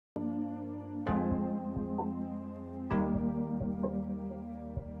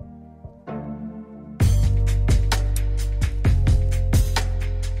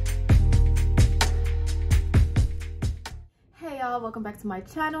y'all, welcome back to my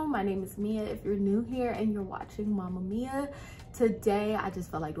channel. My name is Mia. If you're new here and you're watching mamaameah, today I just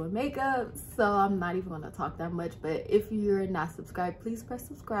felt like doing makeup, so I'm not even going to talk that much. But if you're not subscribed, please press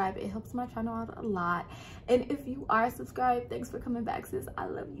subscribe. It helps my channel out a lot. And if you are subscribed, thanks for coming back, sis. I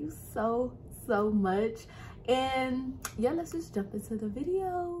love you so much. And yeah, let's just jump into the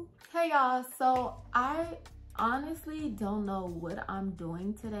video. Hey y'all, so I honestly don't know what I'm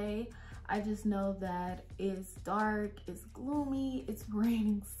doing today. I just know that it's dark, it's gloomy, it's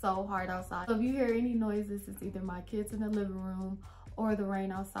raining so hard outside. So if you hear any noises, it's either my kids in the living room or the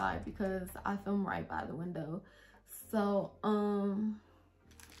rain outside, because I film right by the window. So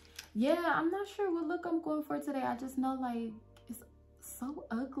yeah, I'm not sure what look I'm going for today. I just know like it's so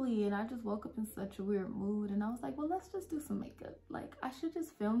ugly and I just woke up in such a weird mood, and I was like, well, let's just do some makeup. Like, I should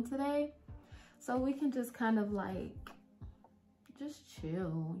just film today so we can just kind of like just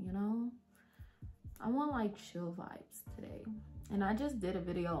chill, you know? I want like chill vibes today. And I just did a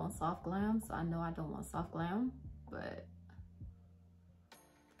video on soft glam, so I know I don't want soft glam, but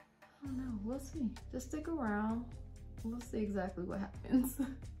I don't know, we'll see. Just stick around, we'll see exactly what happens.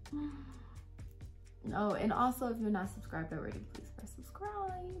 Oh, and also if you're not subscribed already, please press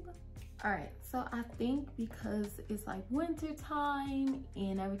subscribe. All right, so I think because it's like winter time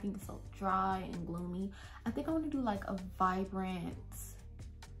and everything is so dry and gloomy, I think I want to do like a vibrant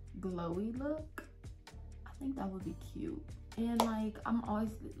glowy look. I think that would be cute. And like, I'm always,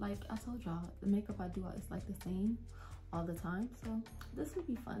 like I told y'all, the makeup I do is like the same all the time, so this would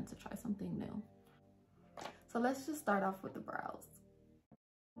be fun to try something new. So let's just start off with the brows.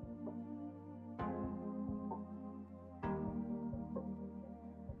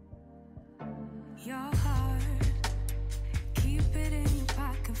 Your heart, keep it in your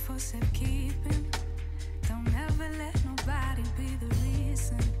pocket for safekeeping. Don't ever let nobody be the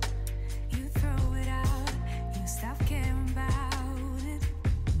reason you throw it out, you stop caring about it.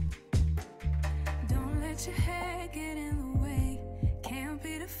 Don't let your hair get in the way, can't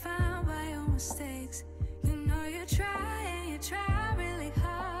be defined by your mistakes. You know you try really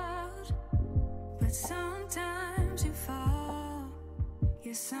hard, but sometimes you fall.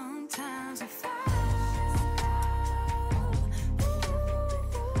 Yeah, sometimes you fall.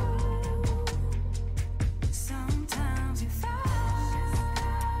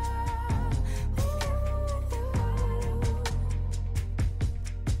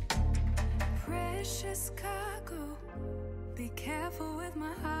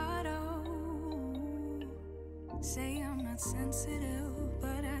 Say I'm not sensitive,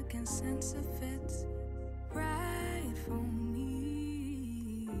 but I can sense if it's right for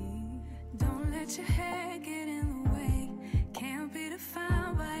me. Don't let your hair get in the way, can't be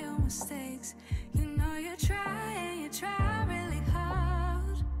defined by your mistakes. You know you try really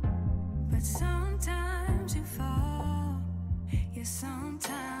hard, but sometimes you fall. Yeah,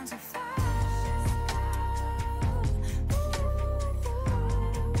 sometimes you fall.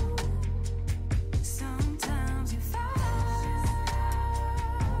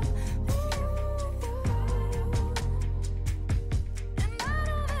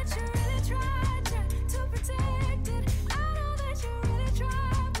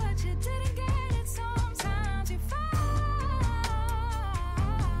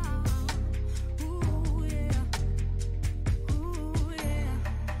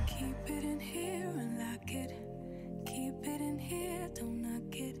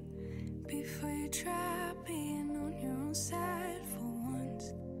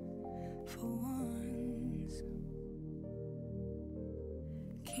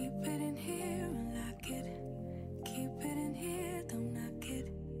 Keep it in here and lock it. Keep it in here, don't knock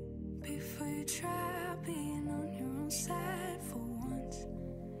it. Before you try being on your own side for once.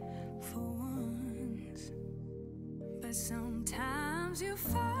 But sometimes you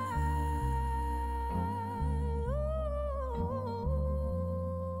fall.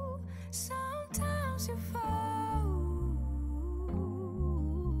 Sometimes you fall.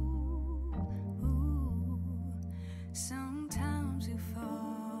 Sometimes you fall.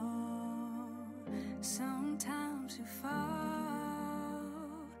 Sometimes you fall.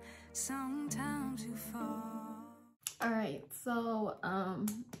 Sometimes you fall. All right, so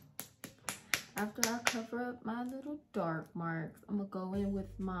after I cover up my little dark marks, I'm gonna go in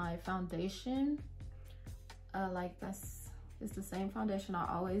with my foundation. It's the same foundation I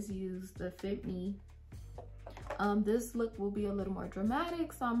always use, the Fit Me. This look will be a little more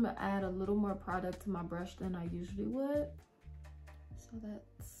dramatic, so I'm gonna add a little more product to my brush than I usually would. So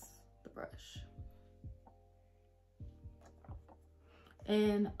that's the brush.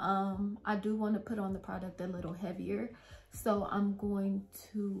 And I do want to put on the product a little heavier, so I'm going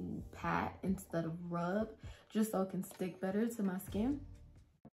to pat instead of rub, just so it can stick better to my skin.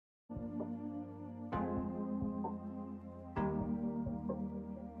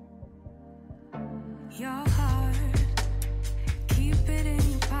 Your heart, keep it in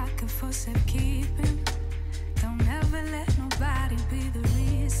your pocket for safekeeping. Don't ever let nobody be the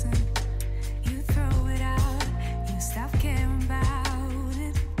reason you throw it out, you stop caring about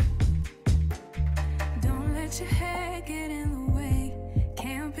it. Don't let your hair get in the way,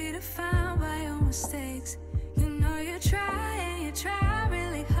 can't be defined by your mistakes. You know you try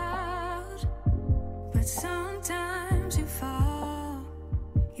really hard, but sometimes you fall.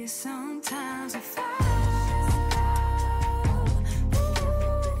 Yeah, sometimes you fall.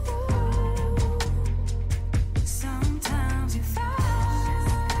 Sometimes you fall.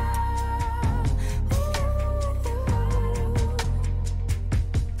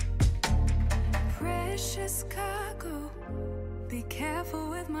 Precious cargo, be careful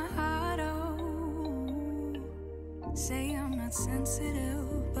with my heart, oh. Say I'm not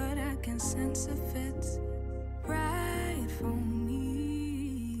sensitive, but I can sense if it's right for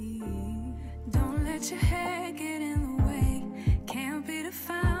me. Don't let your hair get in the way, can't be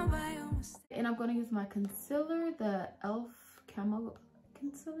defined by your mistakes. And I'm going to use my concealer, the e.l.f. Camo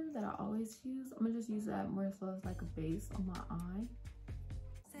concealer that I always use. I'm going to just use that more so as like a base on my eye.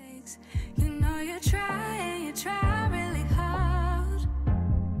 You know you try really hard,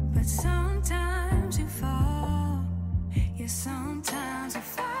 but sometimes you fall. Yeah, sometimes you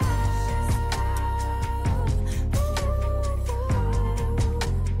fall.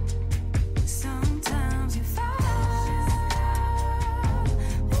 Sometimes you fall.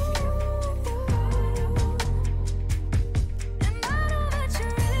 And I know that you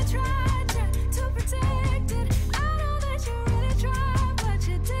really tried to protect it. I know that you really tried, but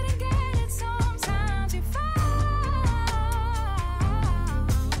you didn't get it. Sometimes you fall.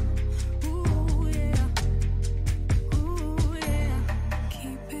 Ooh, yeah. Ooh, yeah.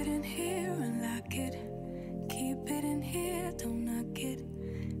 Keep it in here and lock it. Keep it in here, don't knock it.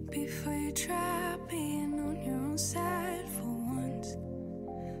 Before you try being on your own side for once,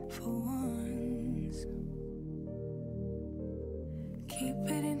 for once. Keep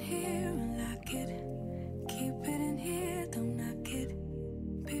it in here and lock it. Keep it in here, don't knock it.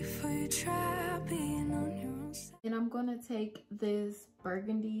 Before you try being on your own side. And I'm going to take this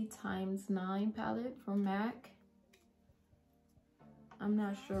Burgundy ×9 palette from MAC. I'm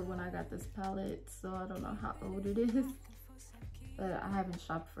not sure when I got this palette, so I don't know how old it is. But I haven't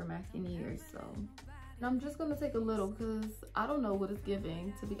shopped for MAC in years, so. And I'm just gonna take a little because I don't know what it's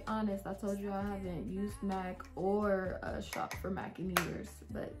giving. To be honest, I told you I haven't used MAC or shopped for MAC in years,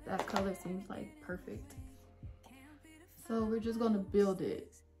 but that color seems like perfect. So we're just gonna build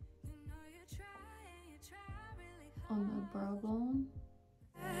it on the brow bone.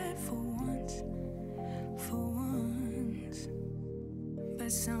 For once,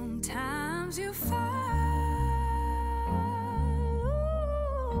 but sometimes you fall.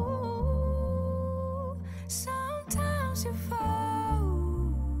 Sometimes you fall.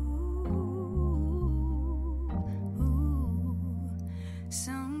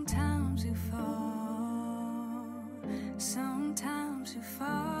 Sometimes you fall. Sometimes you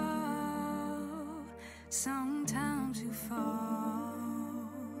fall. Sometimes you fall.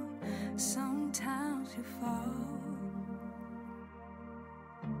 Sometimes you fall.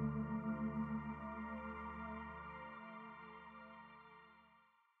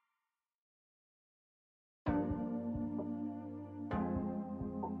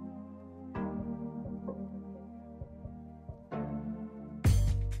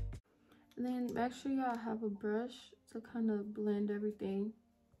 And then make sure y'all have a brush to kind of blend everything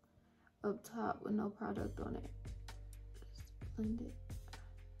up top with no product on it. Just blend it.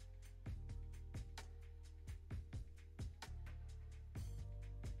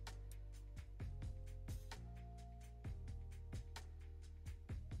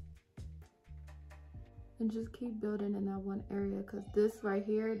 And just keep building in that one area, because this right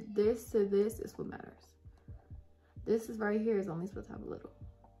here, this to this is what matters. This is right here is only supposed to have a little.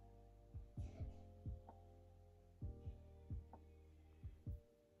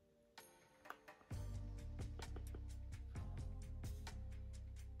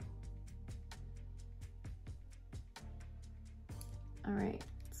 All right,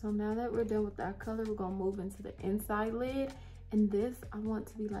 so now that we're done with that color, we're gonna move into the inside lid. And this, I want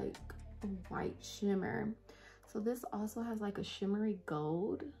to be like a white shimmer. So this also has like a shimmery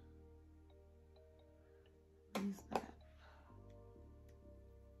gold. Use that.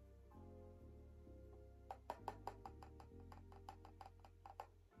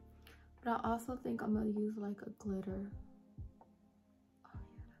 But I also think I'm gonna use like a glitter. Oh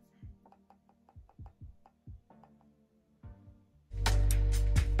yeah, that's it.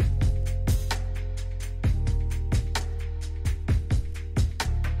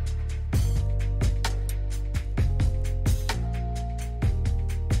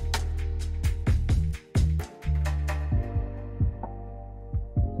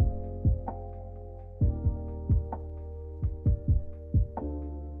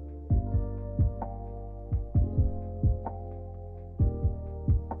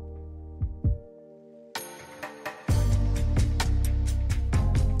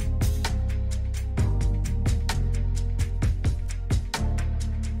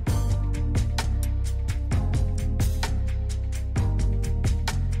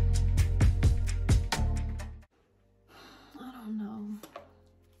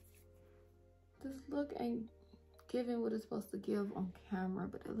 look ain't giving what it's supposed to give on camera,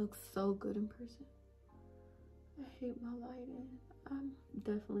 but it looks so good in person. I hate my lighting. I'm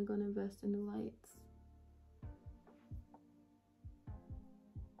definitely gonna invest in new lights.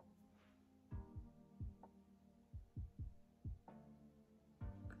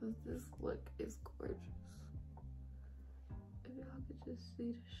 Cause this look is gorgeous. If y'all could just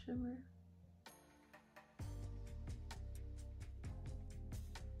see the shimmer.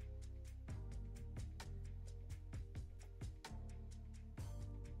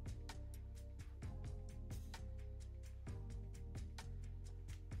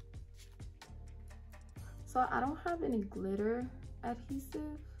 So I don't have any glitter adhesive. So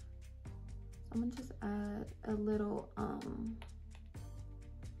I'm gonna just add a little, I'm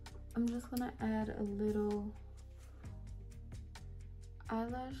just gonna add a little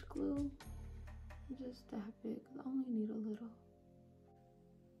eyelash glue. Just dab it, because I only need a little.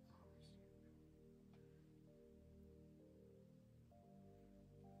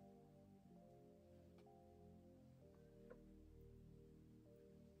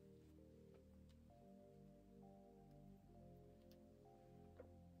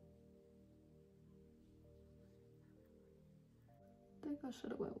 I think I should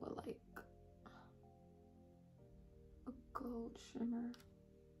have went with like a gold shimmer.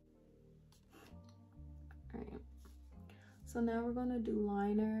 All right, so now we're gonna do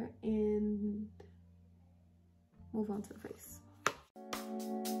liner and move on to the face.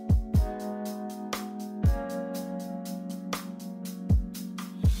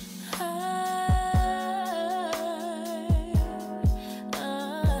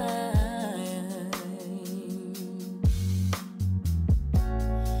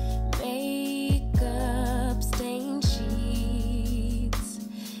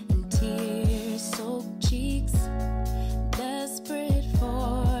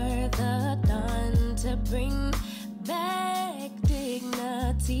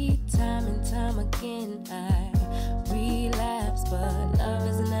 Time and time again I relapse, but love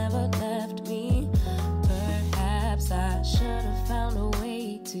has never left me. Perhaps I should have found a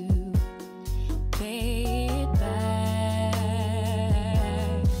way to pay it back.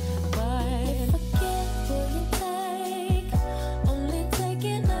 But if I get what you take, only take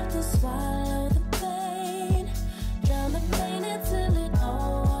enough to swallow the pain, drown the pain until it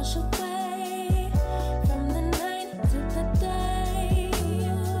all wash away. From the night to the day,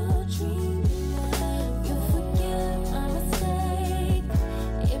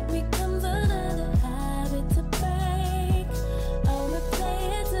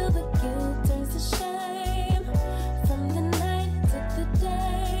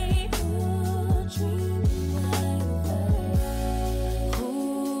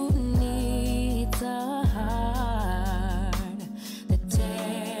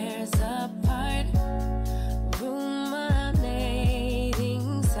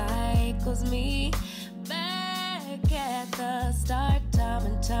 me back at the start. Time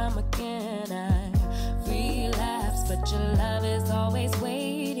and time again I relapse, but your love is always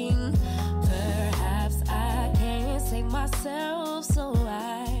waiting. Perhaps I can't save myself, so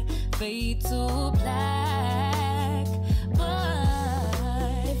I fade to black.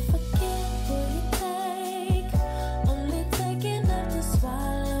 But if I get what you take, only take enough to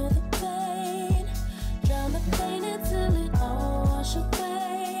swallow the pain, drown the pain until it all wash away.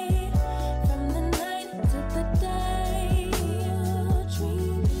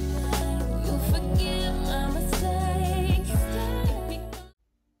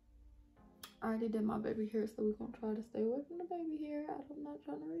 I already did my baby hair, so we're gonna try to stay away from the baby hair. I'm not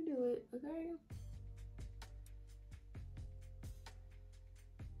trying to redo it, okay?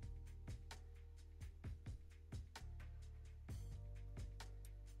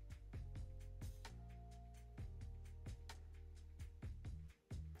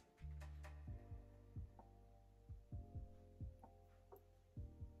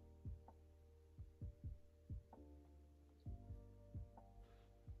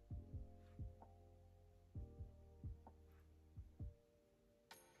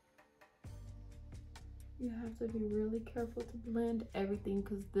 You have to be really careful to blend everything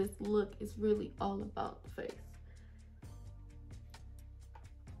because this look is really all about the face.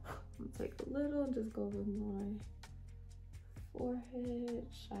 I'm gonna take a little and just go over my forehead.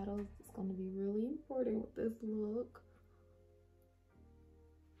 Shadows is gonna be really important with this look.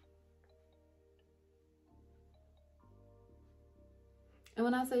 And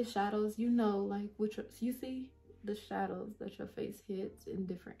when I say shadows, you know, like which you see the shadows that your face hits in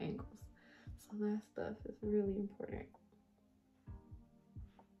different angles. So that stuff is really important.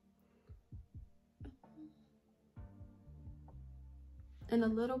 And a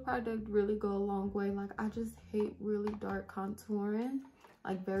little product really go a long way. Like, I just hate really dark contouring,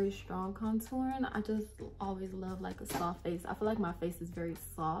 like very strong contouring. I just always love like a soft face. I feel like my face is very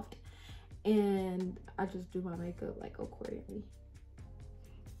soft, and I just do my makeup like accordingly,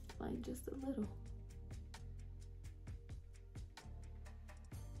 like just a little.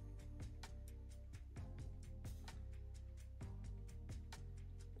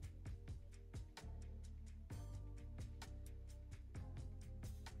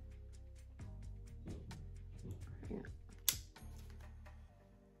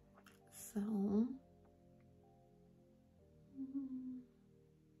 So, oh,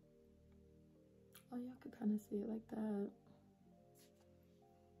 y'all could kind of see it like that.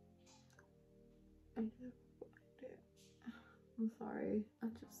 I'm sorry. I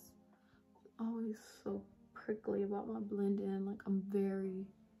just always so prickly about my blend in. Like, I'm very,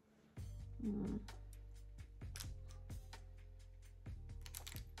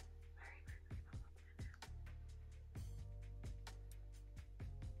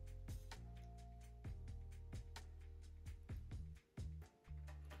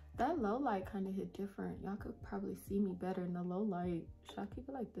 that low light kind of hit different. Y'all could probably see me better in the low light. Should I keep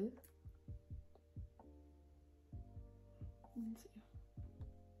it like this? Let me see.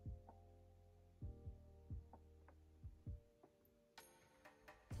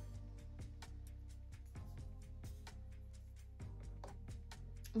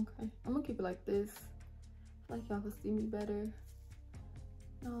 Okay, I'm gonna keep it like this. Like y'all can see me better.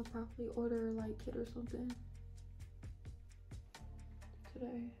 And I'll probably order a light kit or something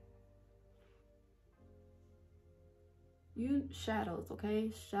today. You shadows,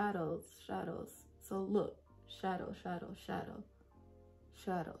 okay? Shadows. So look, shadow.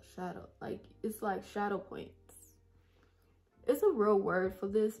 Like, it's like shadow points. It's a real word for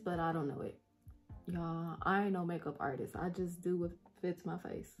this, but I don't know it. Y'all, I ain't no makeup artist. I just do what fits my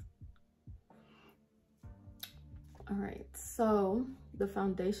face. All right, so the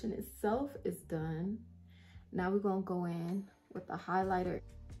foundation itself is done. Now we're gonna go in with the highlighter.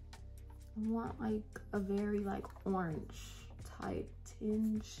 I want like a very like orange type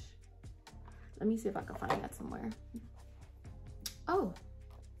tinge. Let me see if I can find that somewhere. Oh,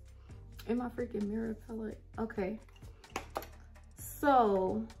 in my freaking mirror palette. Okay,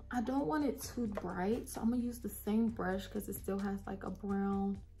 so I don't want it too bright, so I'm gonna use the same brush because it still has like a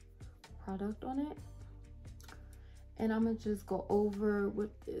brown product on it. And I'm gonna just go over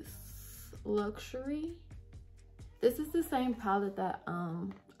with this Luxury. This is the same palette that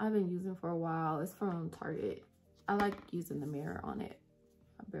I've been using for a while. It's from Target. I like using the mirror on it.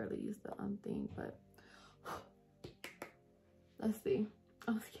 I barely use the thing, but let's see.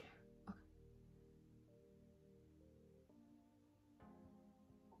 I'm scared. Okay.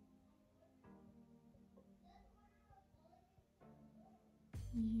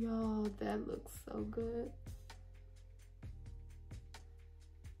 Y'all, that looks so good.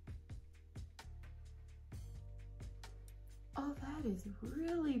 Oh, that is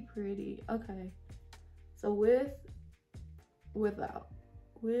really pretty. Okay, so without,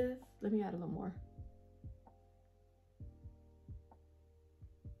 let me add a little more.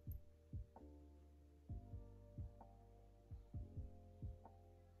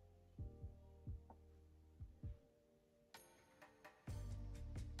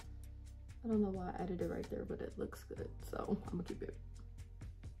 I don't know why I added it right there, but it looks good, so I'm gonna keep it.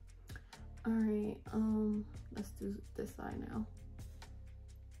 All right, let's do this side now.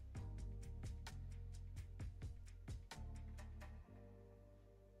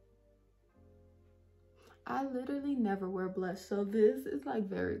 I literally never wear blush, so this is like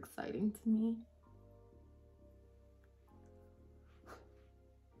very exciting to me.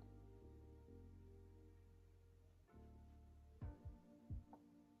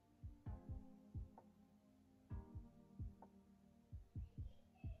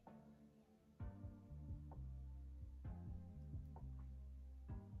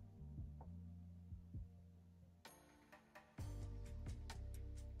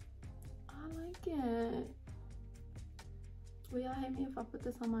 I like it. Will y'all hate me if I put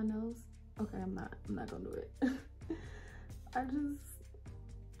this on my nose? Okay, I'm not gonna do it. I just,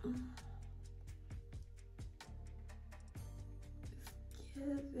 it's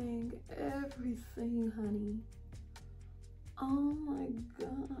giving everything, honey. Oh my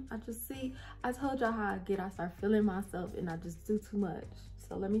god. I just see, I told y'all how I get. I start feeling myself and I just do too much.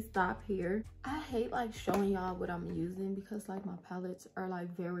 So let me stop here. I hate like showing y'all what I'm using because like my palettes are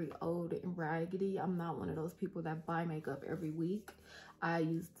like very old and raggedy. I'm not one of those people that buy makeup every week. I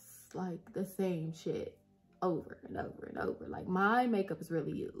use like the same shit over and over and over. Like, my makeup is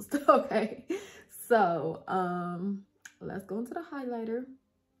really used. Okay, so let's go into the highlighter.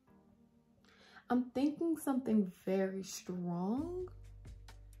 I'm thinking something very strong.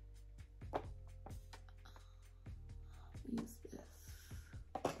 Use this.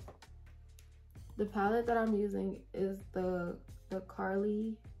 The palette that I'm using is the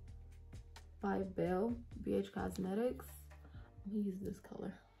Carly by Belle, BH Cosmetics. I'm gonna use this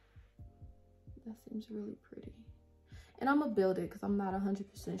color. That seems really pretty. And I'm gonna build it because I'm not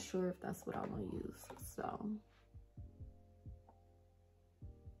 100% sure if that's what I want to use. So.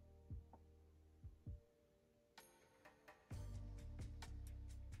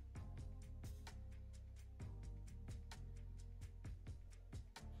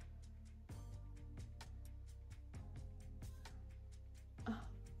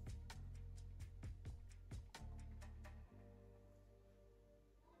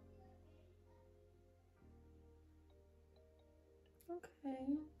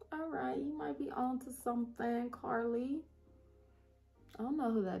 Okay, all right, you might be on to something, Carly. I don't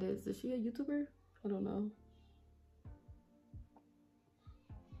know who that is. Is she a YouTuber? I don't know.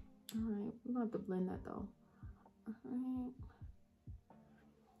 All right, we're gonna have to blend that though. All right.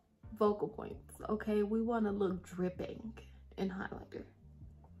 Focal points. Okay, we want to look dripping in highlighter.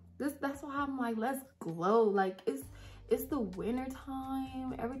 That's why I'm like, let's glow. Like it's the winter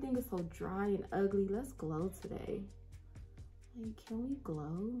time. Everything is so dry and ugly. Let's glow today. Like, can we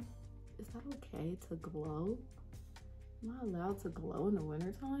glow? Is that okay to glow? Am I allowed to glow in the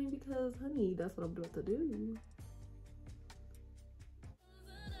wintertime? Because, honey, that's what I'm about to do.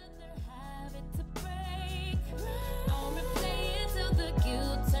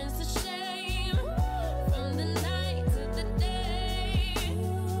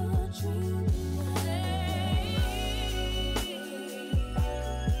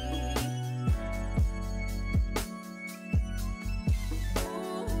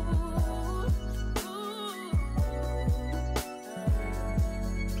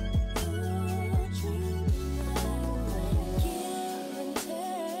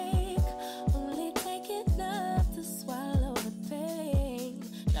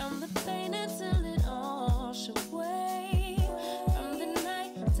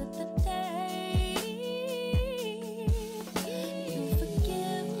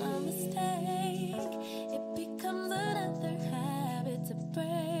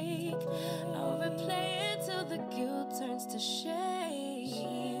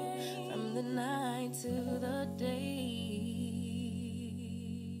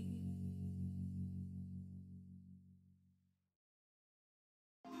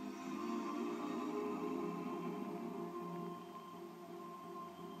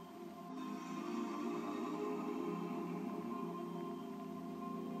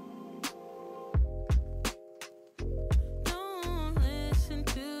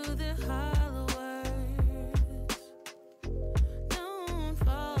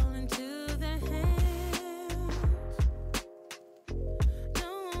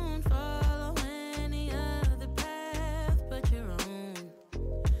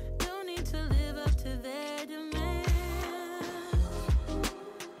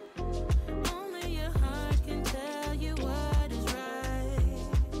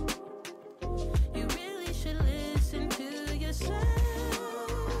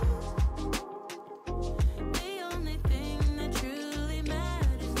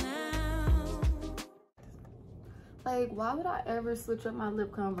 Like, why would I ever switch up my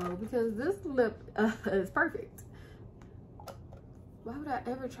lip combo? Because this lip is perfect. Why would I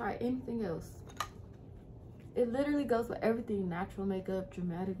ever try anything else? It literally goes with everything. Natural makeup,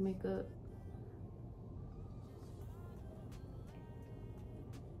 dramatic makeup.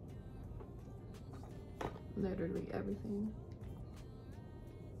 Literally everything.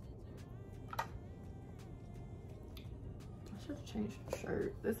 I should have changed the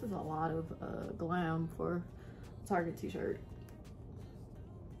shirt. This is a lot of glam for Target t-shirt.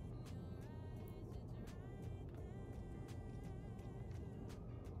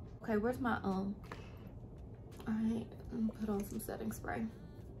 Okay, where's my all right, I'm gonna put on some setting spray.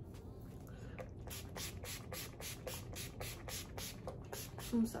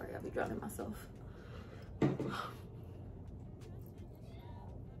 I'm sorry, I'll be drowning myself.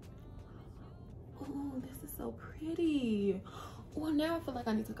 Oh, this is so pretty. Well, now I feel like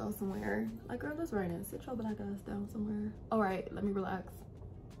I need to go somewhere. Like, girl, it's raining. Sit your black ass down somewhere. All right, let me relax.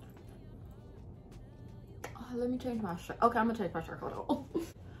 Oh, let me change my shirt. Okay, I'm gonna change my shirt. Hold on. All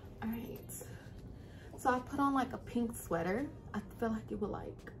right. So I put on like a pink sweater. I feel like it would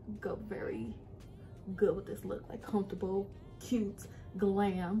like go very good with this look. Like comfortable, cute,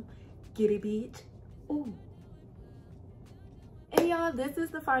 glam. Get it, bitch. Ooh. And y'all, this is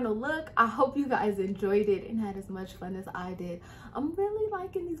the final look. I hope you guys enjoyed it and had as much fun as I did. I'm really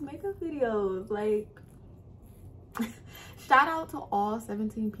liking these makeup videos. Like, shout out to all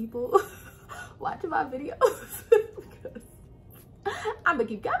 17 people watching my videos because I'm gonna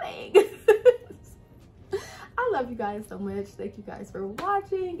keep coming. I love you guys so much. Thank you guys for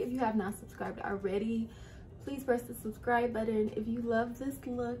watching. If you have not subscribed already, please press the subscribe button. If you love this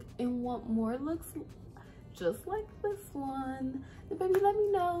look and want more looks just like this one, then baby let me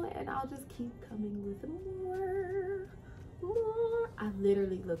know and I'll just keep coming with more. I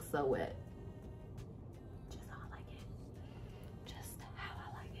literally look so wet.